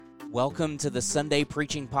Welcome to the Sunday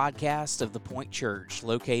Preaching Podcast of the Point Church,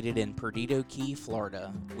 located in Perdido Key,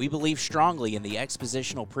 Florida. We believe strongly in the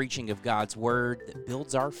expositional preaching of God's Word that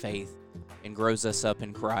builds our faith and grows us up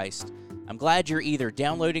in Christ. I'm glad you're either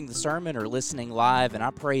downloading the sermon or listening live, and I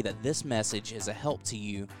pray that this message is a help to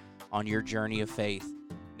you on your journey of faith.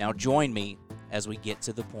 Now join me as we get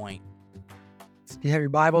to the point. If you have your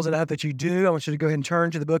Bibles, and I hope that you do, I want you to go ahead and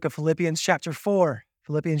turn to the book of Philippians chapter 4.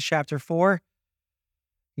 Philippians chapter 4.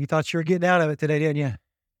 You thought you were getting out of it today, didn't you?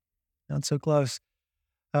 Not so close.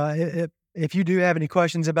 If you do have any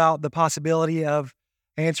questions about the possibility of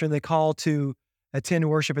answering the call to attend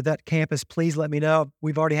worship at that campus, please let me know.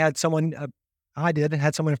 We've already had someone,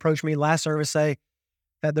 had someone approach me last service say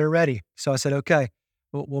that they're ready. So I said, okay,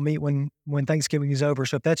 we'll meet when Thanksgiving is over.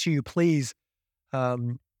 So if that's you, please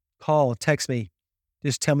call, text me.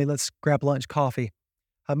 Just tell me, let's grab lunch, coffee.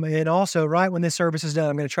 And also, right when this service is done,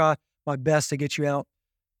 I'm going to try my best to get you out.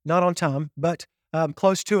 Not on time, but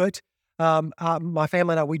close to it. My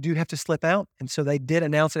family and I, we do have to slip out. And so they did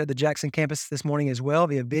announce it at the Jackson campus this morning as well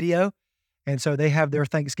via video. And so they have their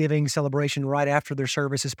Thanksgiving celebration right after their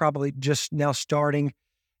service is probably just now starting.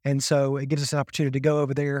 And so it gives us an opportunity to go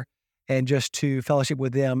over there and just to fellowship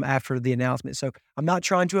with them after the announcement. So I'm not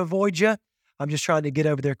trying to avoid you. I'm just trying to get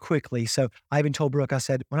over there quickly. So I even told Brooke, I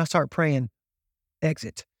said, when I start praying,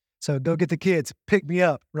 exit. So go get the kids, pick me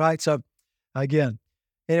up, right? So again,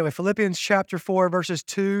 anyway, Philippians chapter 4, verses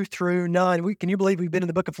 2 through 9. Can you believe we've been in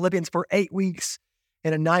the book of Philippians for 8 weeks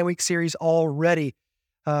in a 9-week series already?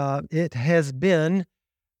 It has been,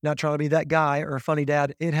 not trying to be that guy or a funny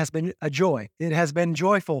dad, it has been a joy. It has been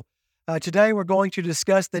joyful. Today we're going to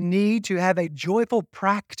discuss the need to have a joyful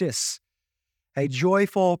practice. A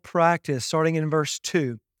joyful practice, starting in verse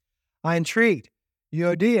 2. I entreat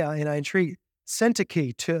Euodia and I entreat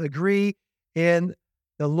Syntyche to agree in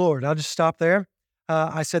the Lord. I'll just stop there.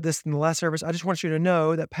 I said this in the last service. I just want you to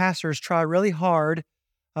know that pastors try really hard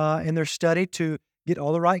in their study to get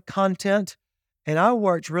all the right content. And I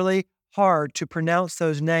worked really hard to pronounce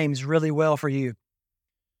those names really well for you.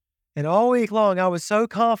 And all week long, I was so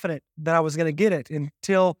confident that I was going to get it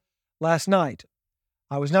until last night.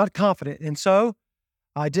 I was not confident. And so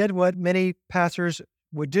I did what many pastors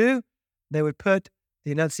would do. They would put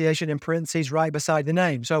the enunciation in parentheses right beside the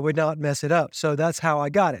name so I would not mess it up. So that's how I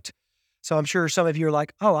got it. So I'm sure some of you are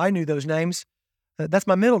like, oh, I knew those names. That's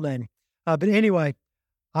my middle name. But anyway,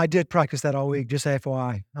 I did practice that all week, just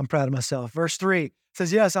FYI. I'm proud of myself. Verse 3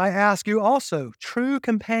 says, yes, I ask you also, true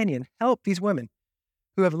companion, help these women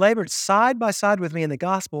who have labored side by side with me in the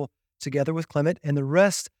gospel, together with Clement and the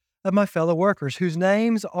rest of my fellow workers, whose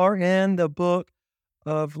names are in the book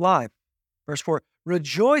of life. Verse 4,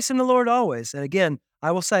 rejoice in the Lord always. And again,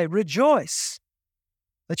 I will say, rejoice.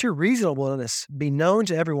 Let your reasonableness be known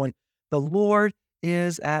to everyone. The Lord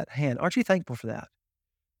is at hand. Aren't you thankful for that?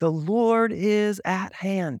 The Lord is at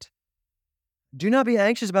hand. Do not be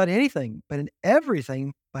anxious about anything, but in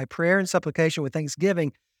everything, by prayer and supplication with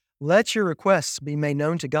thanksgiving, let your requests be made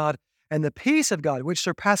known to God, and the peace of God, which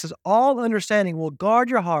surpasses all understanding, will guard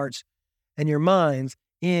your hearts and your minds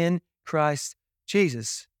in Christ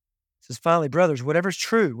Jesus. It says, finally, brothers, whatever is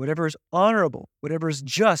true, whatever is honorable, whatever is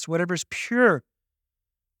just, whatever is pure,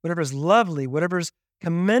 whatever is lovely, whatever is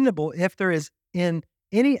commendable, if there is in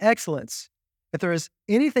any excellence, if there is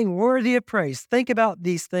anything worthy of praise, think about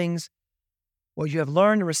these things, what you have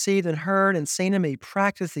learned and received and heard and seen in me,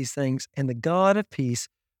 practice these things, and the God of peace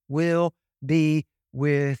will be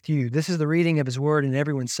with you. This is the reading of his word, and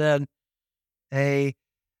everyone said, amen.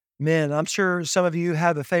 I'm sure some of you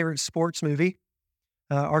have a favorite sports movie.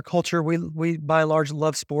 Our culture, we by and large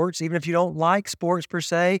love sports. Even if you don't like sports per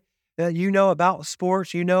se, you know about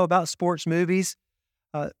sports, you know about sports movies.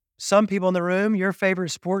 Some people in the room, your favorite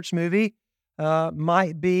sports movie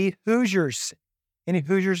might be Hoosiers. Any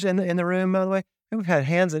Hoosiers in the room, by the way? We've had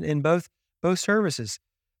hands in both services.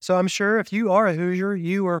 So I'm sure if you are a Hoosier,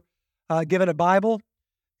 you were given a Bible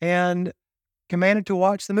and commanded to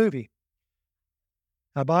watch the movie.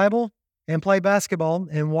 A Bible and play basketball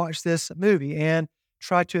and watch this movie and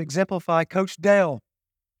try to exemplify Coach Dale.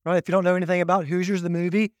 Right? If you don't know anything about Hoosiers, the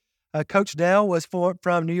movie, Coach Dale was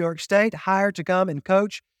from New York State, hired to come and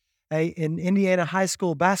coach an Indiana high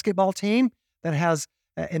school basketball team that has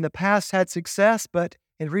in the past had success, but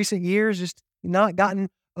in recent years just not gotten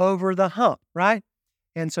over the hump, right?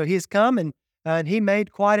 And so he has come and he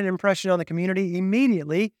made quite an impression on the community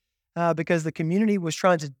immediately because the community was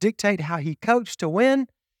trying to dictate how he coached to win.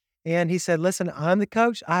 And he said, listen, I'm the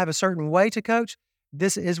coach. I have a certain way to coach.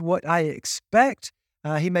 This is what I expect.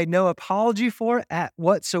 He made no apology for it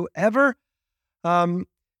whatsoever.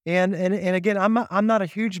 And again, I'm not a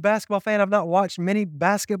huge basketball fan. I've not watched many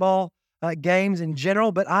basketball games in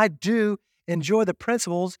general, but I do enjoy the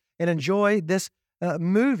principles and enjoy this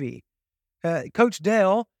movie. Coach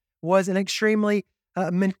Dale was an extremely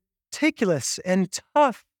meticulous and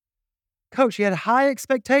tough coach. He had high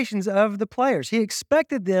expectations of the players. He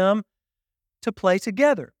expected them to play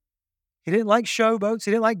together. He didn't like showboats.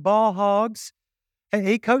 He didn't like ball hogs. And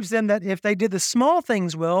he coached them that if they did the small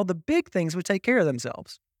things well, the big things would take care of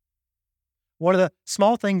themselves. One of the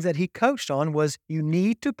small things that he coached on was you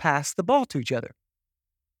need to pass the ball to each other,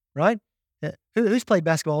 right? Who's played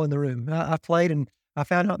basketball in the room? I played and I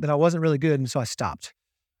found out that I wasn't really good, and so I stopped.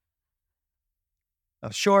 I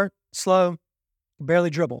was short, slow,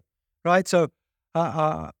 barely dribble, right? So,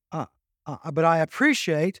 but I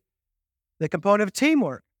appreciate the component of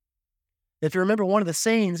teamwork. If you remember one of the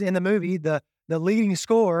scenes in the movie, the leading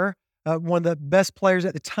scorer, one of the best players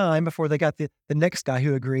at the time before they got the next guy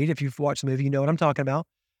who agreed. If you've watched the movie, you know what I'm talking about.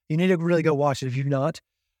 You need to really go watch it if you've not.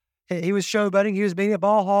 He was showboating. He was being a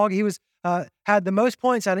ball hog. He was had the most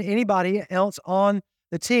points out of anybody else on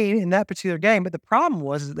the team in that particular game. But the problem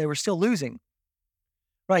was that they were still losing.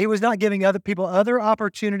 Right? He was not giving other people other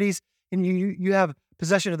opportunities. And you have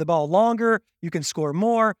possession of the ball longer. You can score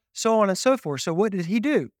more, so on and so forth. So what did he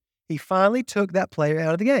do? He finally took that player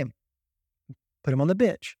out of the game, put him on the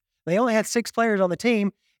bench. They only had 6 players on the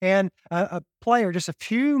team, and a player just a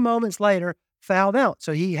few moments later fouled out,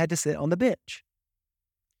 so he had to sit on the bench.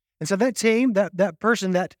 And so that team, that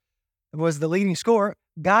person that was the leading scorer,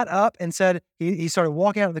 got up and said, he started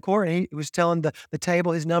walking out of the court, and he was telling the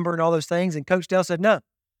table his number and all those things, and Coach Dale said, "No,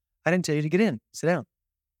 I didn't tell you to get in. Sit down."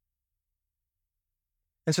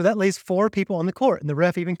 And so that leaves 4 people on the court, and the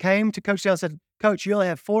ref even came to Coach Dale and said, "Coach, you only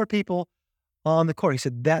have 4 people on the court." He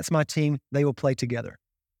said, "That's my team. They will play together."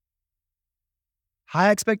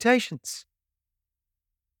 High expectations,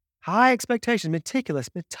 meticulous,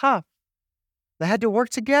 but tough. They had to work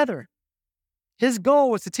together. His goal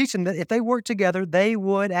was to teach them that if they worked together, they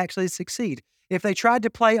would actually succeed. If they tried to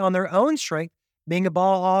play on their own strength, being a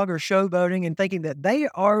ball hog or showboating and thinking that they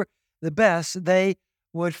are the best, they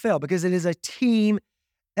would fail because it is a team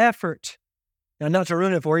effort. Now, not to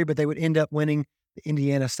ruin it for you, but they would end up winning the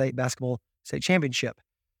Indiana State Basketball State Championship.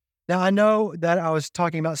 Now, I know that I was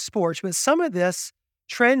talking about sports, but some of this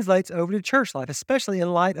translates over to church life, especially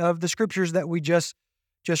in light of the scriptures that we just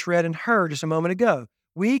read and heard just a moment ago.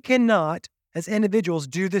 We cannot, as individuals,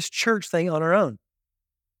 do this church thing on our own,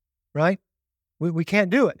 right? We can't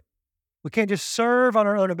do it. We can't just serve on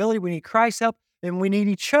our own ability. We need Christ's help, and we need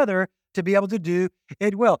each other to be able to do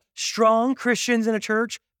it well. Strong Christians in a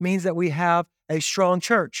church means that we have a strong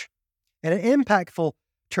church and an impactful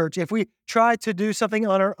church. If we try to do something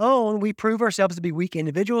on our own, we prove ourselves to be weak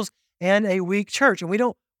individuals and a weak church. And we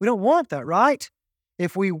don't want that, right?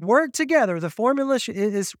 If we work together, the formula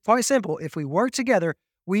is quite simple. If we work together,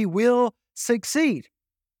 we will succeed.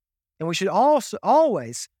 And we should also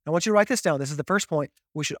always, I want you to write this down. This is the first point.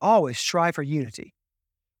 We should always strive for unity.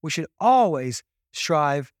 We should always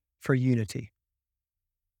strive for unity.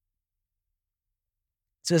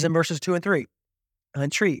 It says in verses 2 and 3, I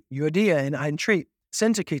entreat, Euodia, and I entreat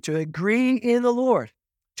Syntyche to agree in the Lord.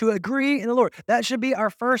 To agree in the Lord. That should be our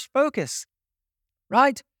first focus,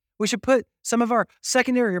 right? We should put some of our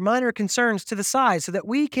secondary or minor concerns to the side so that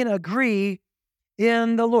we can agree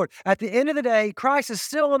in the Lord. At the end of the day, Christ is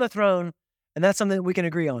still on the throne, and that's something that we can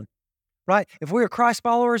agree on, right? If we are Christ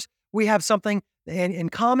followers, we have something in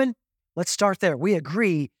common. Let's start there. We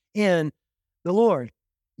agree in the Lord.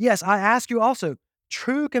 Yes, I ask you also,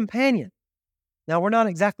 true companion. Now, we're not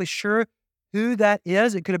exactly sure who that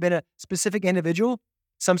is. It could have been a specific individual.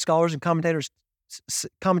 Some scholars and commentators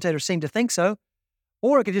seem to think so.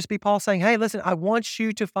 Or it could just be Paul saying, hey, listen, I want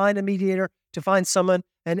you to find a mediator, to find someone,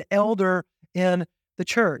 an elder in the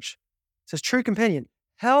church. It says, true companion,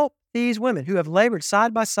 help these women who have labored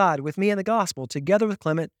side by side with me in the gospel, together with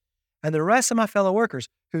Clement and the rest of my fellow workers,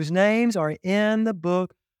 whose names are in the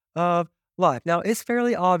book of life. Now, it's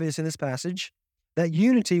fairly obvious in this passage that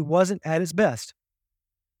unity wasn't at its best.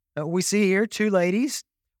 We see here 2 ladies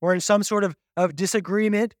were in some sort of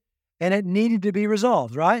disagreement, and it needed to be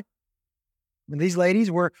resolved, right? And these ladies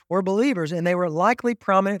were believers, and they were likely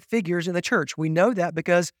prominent figures in the church. We know that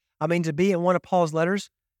because, to be in one of Paul's letters,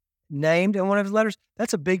 named in one of his letters,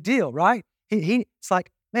 that's a big deal, right? It's like,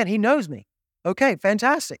 man, he knows me. Okay,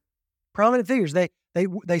 fantastic. Prominent figures.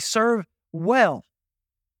 They serve well,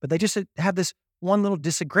 but they just have this one little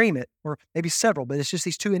disagreement, or maybe several, but it's just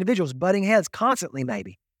these 2 individuals butting heads constantly,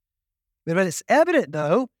 maybe. But it's evident,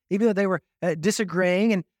 though, even though they were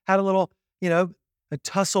disagreeing and had a little, a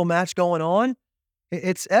tussle match going on,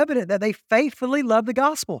 It's evident that they faithfully love the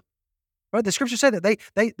gospel. Right? The scriptures say that they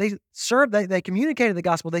serve, they communicated the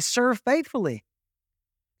gospel, they serve faithfully.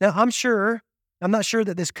 Now, I'm not sure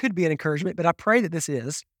that this could be an encouragement, but I pray that this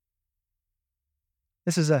is.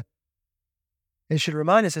 It should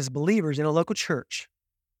remind us as believers in a local church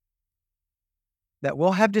that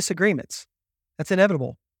we'll have disagreements. That's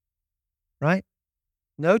inevitable, right?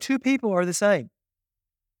 No two people are the same.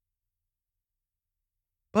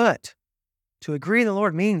 But to agree in the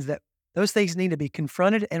Lord means that those things need to be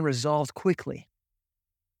confronted and resolved quickly.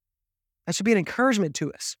 That should be an encouragement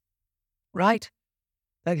to us, right?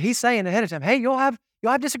 That he's saying ahead of time, hey, you'll have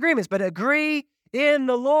disagreements, but agree in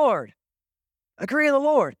the Lord. Agree in the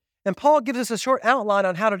Lord. And Paul gives us a short outline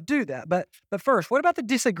on how to do that. But first, what about the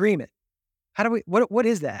disagreement? What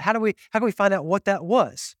is that? How can we find out what that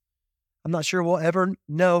was? I'm not sure we'll ever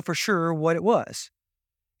know for sure what it was.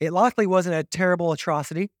 It likely wasn't a terrible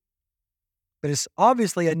atrocity, but it's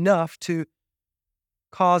obviously enough to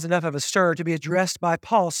cause enough of a stir to be addressed by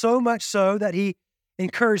Paul, so much so that he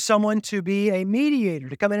encouraged someone to be a mediator,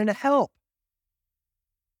 to come in and help.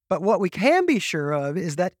 But what we can be sure of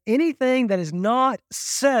is that anything that is not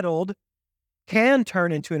settled can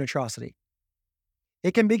turn into an atrocity.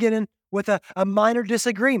 It can begin with a minor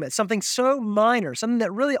disagreement, something so minor, something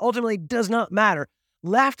that really ultimately does not matter.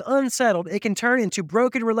 Left unsettled, it can turn into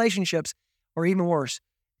broken relationships, or even worse,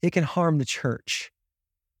 it can harm the church.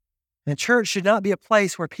 And church should not be a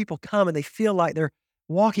place where people come and they feel like they're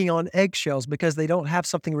walking on eggshells because they don't have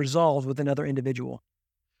something resolved with another individual,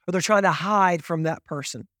 or they're trying to hide from that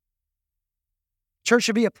person. Church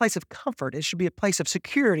should be a place of comfort. It should be a place of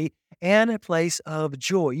security and a place of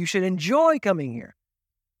joy. You should enjoy coming here.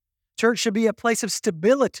 Church should be a place of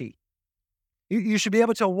stability. You should be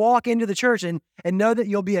able to walk into the church and know that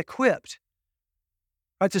you'll be equipped,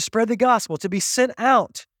 right, to spread the gospel, to be sent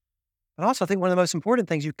out. But also, I think one of the most important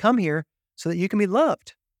things, you come here so that you can be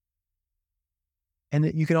loved and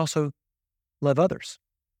that you can also love others.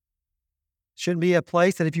 It shouldn't be a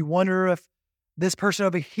place that if you wonder if this person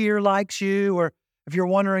over here likes you, or if you're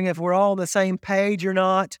wondering if we're all on the same page or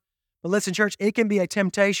not. But listen, church, it can be a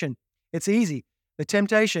temptation. It's easy. The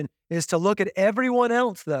temptation is to look at everyone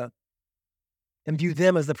else, though, and view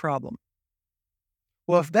them as the problem.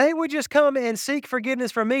 Well, if they would just come and seek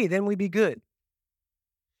forgiveness from me, then we'd be good.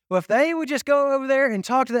 Well, if they would just go over there and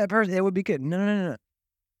talk to that person, it would be good. No.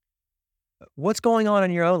 What's going on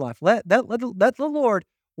in your own life? Let the Lord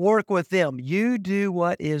work with them. You do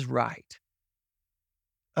what is right.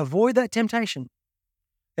 Avoid that temptation.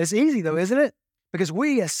 It's easy, though, isn't it? Because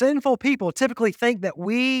we, as sinful people, typically think that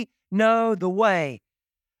we know the way.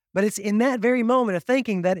 But it's in that very moment of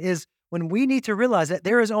thinking that is when we need to realize that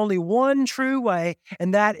there is only one true way,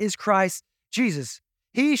 and that is Christ Jesus.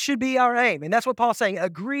 He should be our aim. And that's what Paul's saying.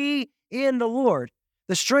 Agree in the Lord.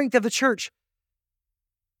 The strength of the church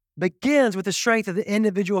begins with the strength of the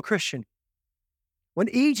individual Christian. When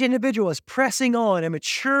each individual is pressing on and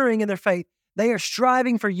maturing in their faith, they are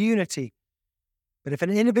striving for unity. But if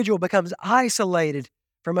an individual becomes isolated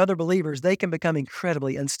from other believers, they can become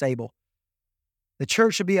incredibly unstable. The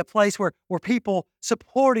church should be a place where people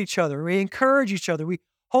support each other, we encourage each other, we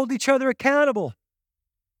hold each other accountable,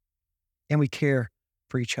 and we care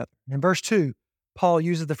for each other. In verse 2, Paul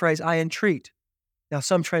uses the phrase, I entreat. Now,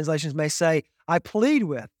 some translations may say, I plead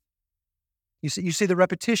with. You see the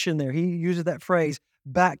repetition there. He uses that phrase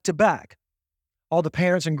back to back. All the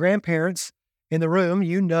parents and grandparents in the room,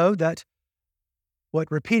 you know that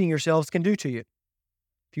what repeating yourselves can do to you.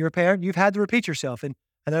 If you're a parent, you've had to repeat yourself. And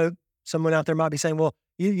I know someone out there might be saying, well,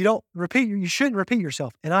 you shouldn't repeat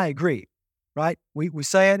yourself. And I agree, right? We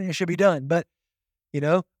say it and it should be done. But,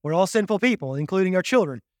 we're all sinful people, including our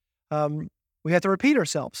children. We have to repeat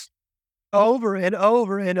ourselves over and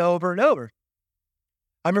over and over and over.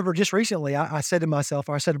 I remember just recently, I said to myself,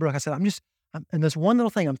 or I said to Brooke, I said, and there's one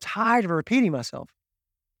little thing, I'm tired of repeating myself.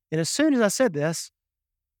 And as soon as I said this,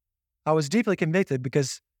 I was deeply convicted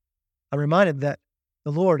because I'm reminded that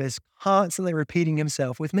the Lord is constantly repeating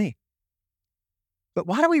himself with me. But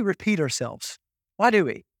why do we repeat ourselves? Why do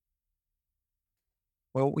we?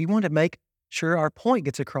 Well, we want to make sure our point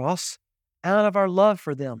gets across out of our love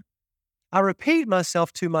for them. I repeat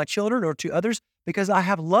myself to my children or to others because I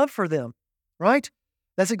have love for them, right?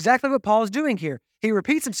 That's exactly what Paul is doing here. He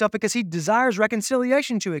repeats himself because he desires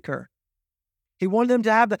reconciliation to occur. He wanted them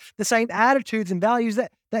to have the same attitudes and values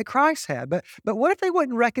that Christ had. But what if they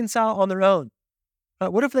wouldn't reconcile on their own?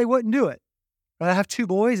 What if they wouldn't do it? I have two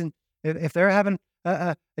boys, and if they're having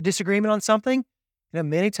a disagreement on something,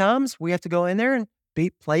 many times we have to go in there and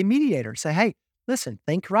play mediator. Say, hey, listen,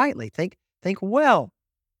 think rightly, think well.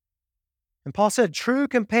 And Paul said, true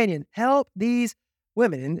companion, help these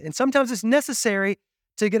women. And sometimes it's necessary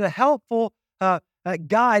to get a helpful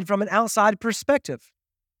guide from an outside perspective,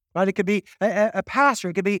 right? It could be a pastor.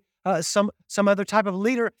 It could be some other type of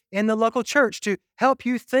leader in the local church to help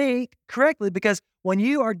you think correctly. Because when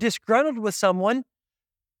you are disgruntled with someone,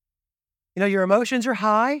 your emotions are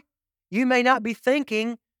high. You may not be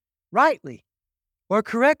thinking rightly or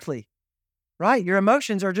correctly, right? Your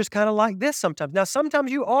emotions are just kind of like this sometimes. Now,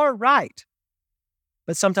 sometimes you are right,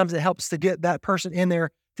 but sometimes it helps to get that person in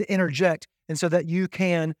there to interject, and so that you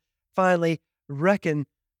can finally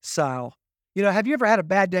reconcile. Have you ever had a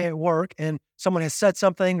bad day at work and someone has said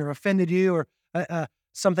something or offended you, or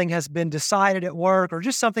something has been decided at work, or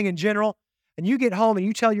just something in general, and you get home and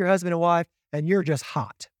you tell your husband and wife and you're just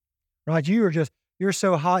hot, right? You're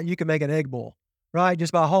so hot you can make an egg boil, right?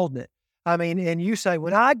 Just by holding it. And you say,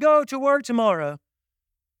 when I go to work tomorrow,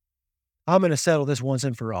 I'm going to settle this once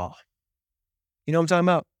and for all. You know what I'm talking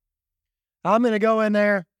about? I'm going to go in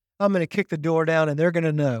there, I'm going to kick the door down, and they're going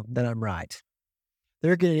to know that I'm right.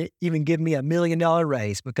 They're going to even give me $1 million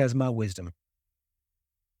raise because of my wisdom.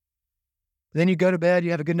 Then you go to bed,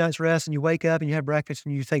 you have a good night's rest, and you wake up and you have breakfast,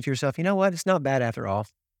 and you think to yourself, you know what? It's not bad after all.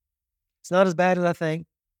 It's not as bad as I think.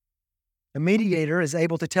 A mediator is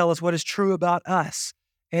able to tell us what is true about us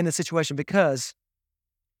and the situation, because,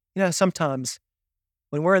 sometimes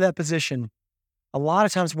when we're in that position, a lot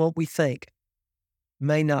of times what we think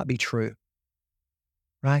may not be true,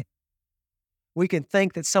 right? We can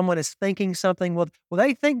think that someone is thinking something. Well,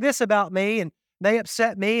 they think this about me and they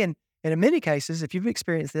upset me. And in many cases, if you've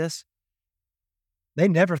experienced this, they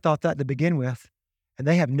never thought that to begin with, and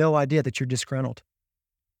they have no idea that you're disgruntled.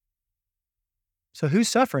 So who's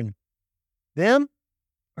suffering? Them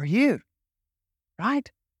or you, right?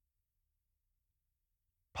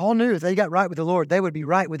 Paul knew if they got right with the Lord, they would be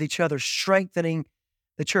right with each other, strengthening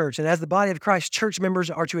the church. And as the body of Christ, church members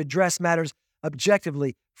are to address matters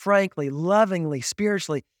objectively, frankly, lovingly,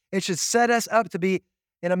 spiritually. It should set us up to be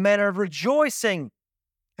in a manner of rejoicing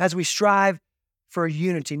as we strive for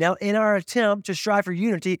unity. Now, in our attempt to strive for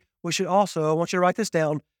unity, we should also, I want you to write this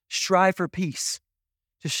down, strive for peace.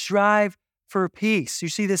 To strive for peace. You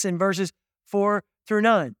see this in verses 4 through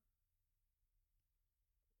 9.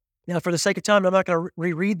 Now, for the sake of time, I'm not going to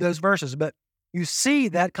reread those verses, but you see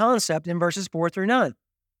that concept in verses 4 through 9.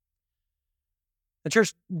 The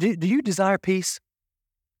church, do you desire peace?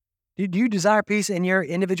 Do you desire peace in your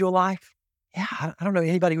individual life? Yeah, I don't know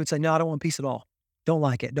anybody who would say, no, I don't want peace at all. Don't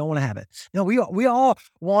like it. Don't want to have it. No, we all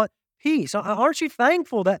want peace. Aren't you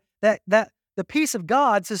thankful that the peace of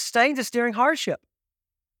God sustains us during hardship?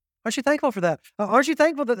 Aren't you thankful for that? Aren't you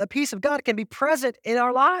thankful that the peace of God can be present in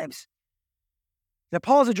our lives? Now,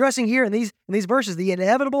 Paul is addressing here in these verses the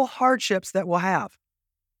inevitable hardships that we'll have.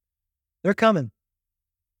 They're coming.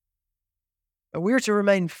 But we're to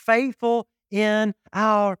remain faithful in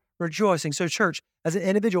our rejoicing. So, church, as an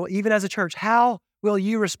individual, even as a church, how will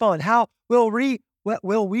you respond? How will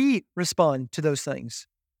we respond to those things?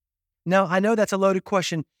 Now, I know that's a loaded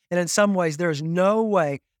question, and in some ways, there is no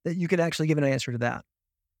way that you can actually give an answer to that.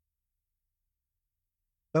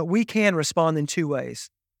 But we can respond in two ways.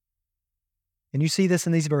 And you see this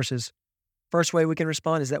in these verses. First way we can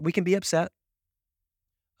respond is that we can be upset,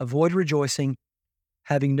 avoid rejoicing,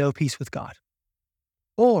 having no peace with God.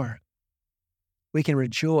 Or we can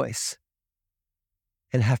rejoice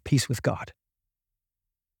and have peace with God.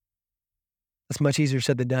 That's much easier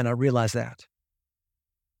said than done. I realize that.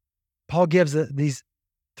 Paul gives these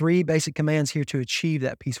three basic commands here to achieve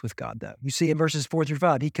that peace with God, though. You see in verses 4 through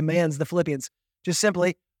 5, he commands the Philippians just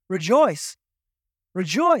simply rejoice.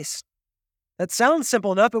 Rejoice. That sounds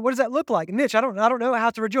simple enough, but what does that look like? Mitch, I don't know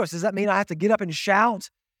how to rejoice. Does that mean I have to get up and shout,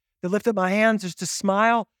 to lift up my hands, just to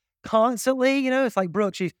smile constantly? It's like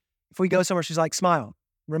Brooke. If we go somewhere, she's like, smile.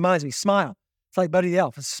 Reminds me, smile. It's like Buddy the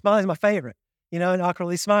Elf. Smile is my favorite, and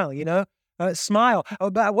awkwardly smiling, smile.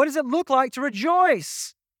 But what does it look like to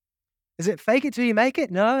rejoice? Is it fake it till you make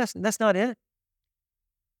it? No, that's not it.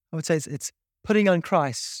 I would say it's putting on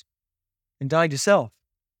Christ and dying to self.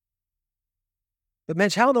 But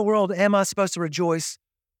Mitch, how in the world am I supposed to rejoice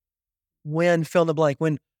when fill in the blank,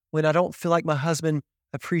 when I don't feel like my husband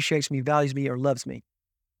appreciates me, values me, or loves me,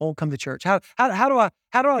 won't come to church? How do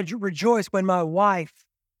I rejoice when my wife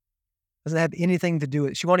doesn't have anything to do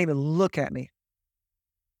with it? She won't even look at me.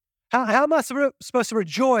 How am I supposed to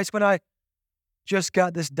rejoice when I just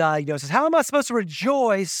got this diagnosis? How am I supposed to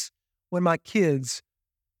rejoice when my kids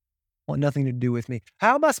want nothing to do with me?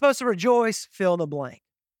 How am I supposed to rejoice? Fill in the blank.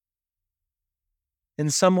 In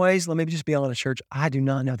some ways, let me just be honest, church, I do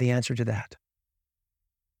not know the answer to that.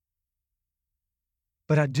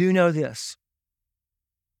 But I do know this.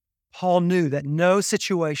 Paul knew that no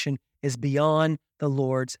situation is beyond the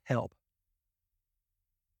Lord's help.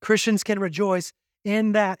 Christians can rejoice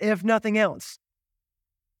in that, if nothing else.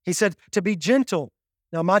 He said to be gentle.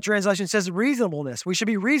 Now, my translation says reasonableness. We should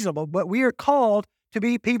be reasonable, but we are called to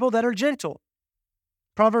be people that are gentle.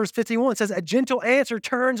 Proverbs 51 says, a gentle answer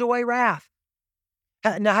turns away wrath.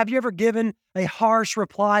 Now, have you ever given a harsh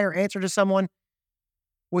reply or answer to someone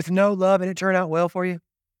with no love and it turned out well for you?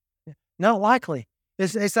 Not likely.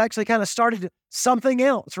 It's actually kind of started something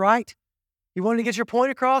else, right? You wanted to get your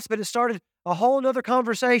point across, but it started a whole other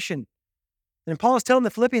conversation. And Paul is telling the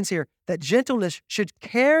Philippians here that gentleness should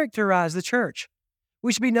characterize the church.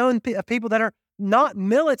 We should be known of people that are not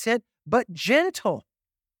militant, but gentle.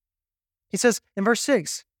 He says in verse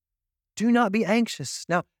 6, do not be anxious.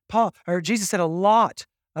 Now, Jesus said a lot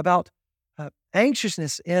about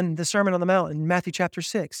anxiousness in the Sermon on the Mount in Matthew chapter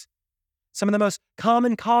 6. Some of the most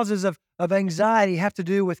common causes of anxiety have to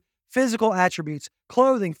do with physical attributes,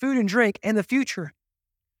 clothing, food and drink, and the future.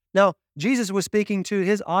 Now, Jesus was speaking to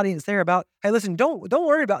his audience there about, hey, listen, don't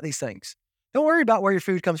worry about these things. Don't worry about where your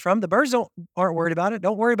food comes from. The birds aren't worried about it.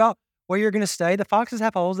 Don't worry about where you're going to stay. The foxes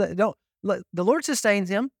have holes. The Lord sustains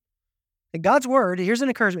him. And God's word, here's an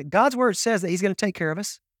encouragement. God's word says that he's going to take care of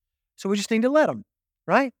us. So we just need to let him,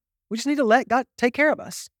 right? We just need to let God take care of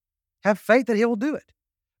us. Have faith that he will do it.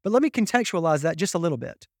 But let me contextualize that just a little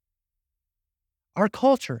bit. Our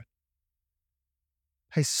culture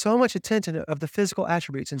pays so much attention of the physical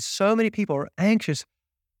attributes, and so many people are anxious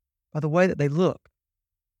by the way that they look.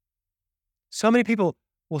 So many people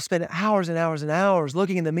will spend hours and hours and hours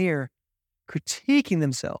looking in the mirror, critiquing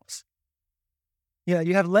themselves. Yeah,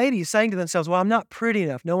 you have ladies saying to themselves, well, I'm not pretty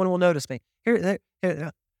enough. No one will notice me. Here,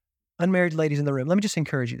 unmarried ladies in the room, let me just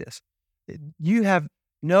encourage you this. You have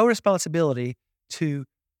no responsibility to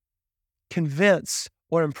convince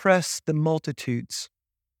or impress the multitudes.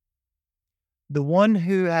 The one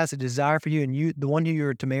who has a desire for you and the one who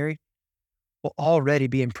you're to marry will already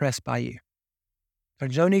be impressed by you.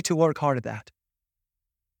 There's no need to work hard at that.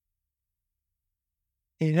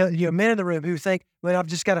 You know, men in the room who think, well,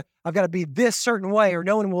 I've got to be this certain way or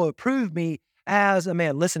no one will approve me as a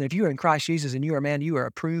man. Listen, if you are in Christ Jesus and you are a man, you are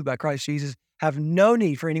approved by Christ Jesus, have no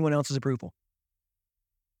need for anyone else's approval.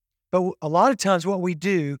 But a lot of times what we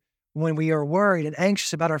do when we are worried and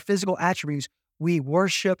anxious about our physical attributes, we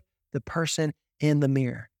worship the person in the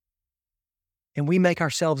mirror. And we make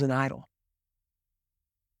ourselves an idol.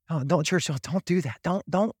 Oh, don't do that.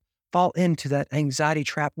 Don't fall into that anxiety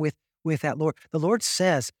trap with that, Lord. The Lord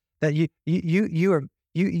says that you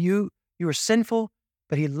are sinful,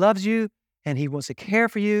 but he loves you and he wants to care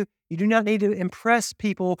for you. You do not need to impress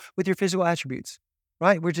people with your physical attributes,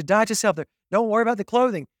 right? We're to die to self there. Don't worry about the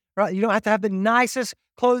clothing, right? You don't have to have the nicest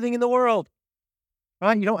clothing in the world,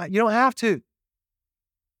 right? You don't have to.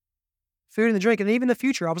 Food and the drink, and even the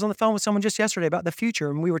future. I was on the phone with someone just yesterday about the future,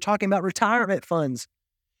 and we were talking about retirement funds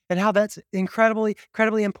and how that's incredibly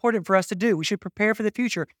important for us to do. We should prepare for the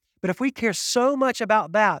future. But if we care so much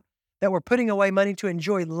about that we're putting away money to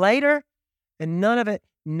enjoy later and none of it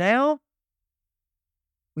now,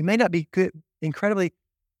 we may not be incredibly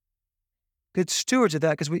good stewards of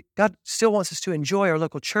that because God still wants us to enjoy our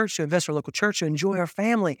local church, to invest in our local church, to enjoy our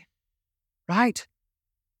family, right?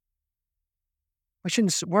 We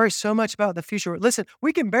shouldn't worry so much about the future. Listen,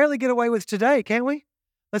 we can barely get away with today, can't we?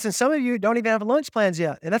 Listen, some of you don't even have lunch plans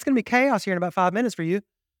yet, and that's going to be chaos here in about 5 minutes for you.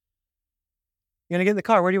 You're going to get in the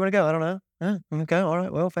car. Where do you want to go? I don't know. Okay, all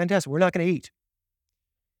right. Well, fantastic. We're not going to eat.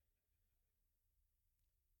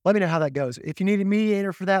 Let me know how that goes. If you need a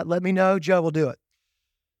mediator for that, let me know. Joe will do it.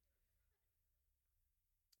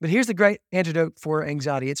 But here's the great antidote for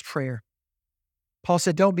anxiety. It's prayer. Paul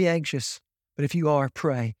said, don't be anxious, but if you are,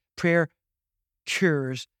 pray. Prayer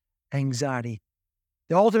cures anxiety.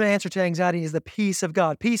 The ultimate answer to anxiety is the peace of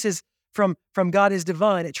God. Peace is from God is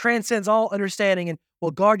divine. It transcends all understanding and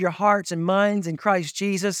will guard your hearts and minds in Christ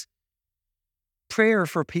Jesus. Prayer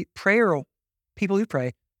for people who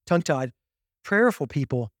pray, tongue-tied. Prayerful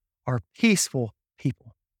people are peaceful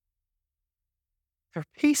people. They're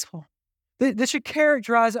peaceful. This should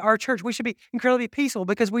characterize our church. We should be incredibly peaceful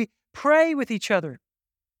because we pray with each other.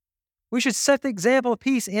 We should set the example of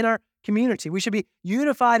peace in our community. We should be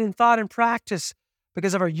unified in thought and practice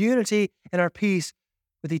because of our unity and our peace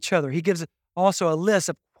with each other. He gives also a list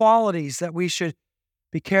of qualities that we should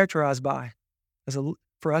be characterized by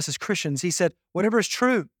for us as Christians. He said, whatever is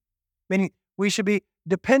true, meaning we should be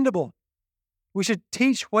dependable. We should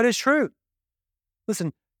teach what is true.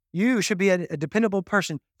 Listen, you should be a dependable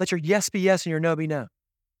person. Let your yes be yes and your no be no.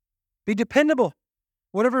 Be dependable.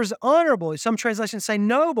 Whatever is honorable, some translations say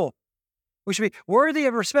noble. We should be worthy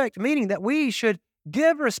of respect, meaning that we should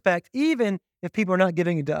give respect even if people are not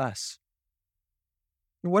giving it to us.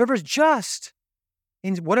 And whatever is just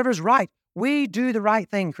and whatever is right, we do the right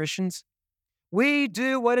thing, Christians. We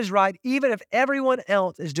do what is right even if everyone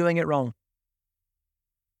else is doing it wrong.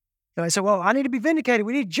 I say, well, I need to be vindicated.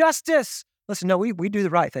 We need justice. Listen, no, we do the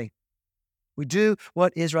right thing. We do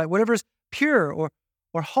what is right. Whatever is pure or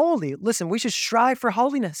holy. Listen, we should strive for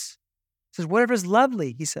holiness. He says, whatever is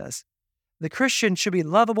lovely, he says. The Christian should be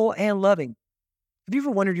lovable and loving. Have you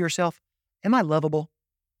ever wondered to yourself, am I lovable?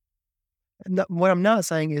 No, what I'm not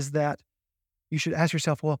saying is that you should ask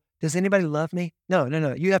yourself, well, does anybody love me? No.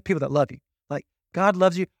 You have people that love you. Like, God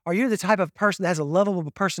loves you. Are you the type of person that has a lovable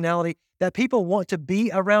personality that people want to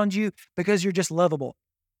be around you because you're just lovable?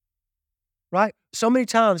 Right? So many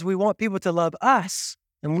times we want people to love us,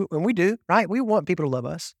 and we do, right? We want people to love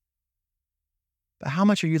us. But how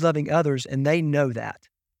much are you loving others and they know that?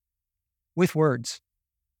 With words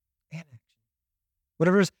and action.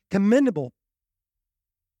 Whatever is commendable.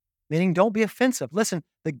 Meaning don't be offensive. Listen,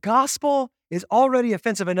 the gospel is already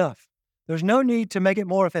offensive enough. There's no need to make it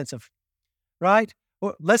more offensive, right?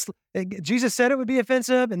 Well, Jesus said it would be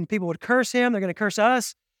offensive and people would curse him. They're going to curse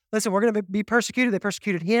us. Listen, we're going to be persecuted. They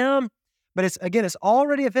persecuted him. But it's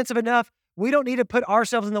already offensive enough. We don't need to put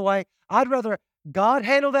ourselves in the way. I'd rather God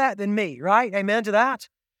handle that than me, right? Amen to that.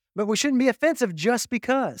 But we shouldn't be offensive just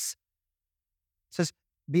because. It says,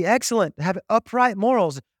 be excellent, have upright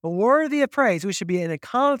morals, worthy of praise. We should be in a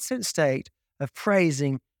constant state of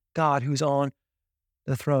praising God who's on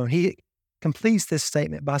the throne. He completes this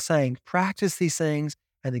statement by saying, practice these things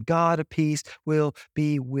and the God of peace will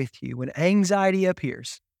be with you. When anxiety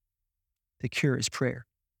appears, the cure is prayer.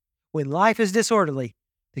 When life is disorderly,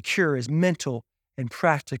 the cure is mental and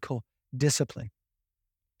practical discipline.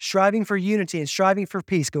 Striving for unity and striving for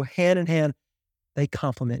peace go hand in hand. They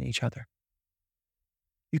complement each other.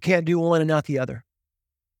 You can't do one and not the other.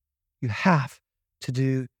 You have to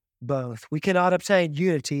do both. We cannot obtain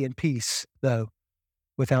unity and peace, though,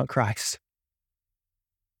 without Christ.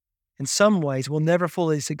 In some ways, we'll never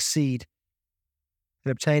fully succeed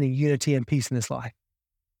in obtaining unity and peace in this life.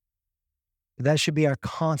 But that should be our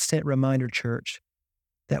constant reminder, church,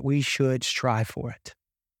 that we should strive for it.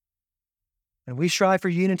 When we strive for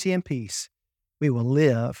unity and peace, we will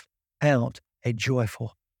live out a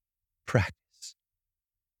joyful practice.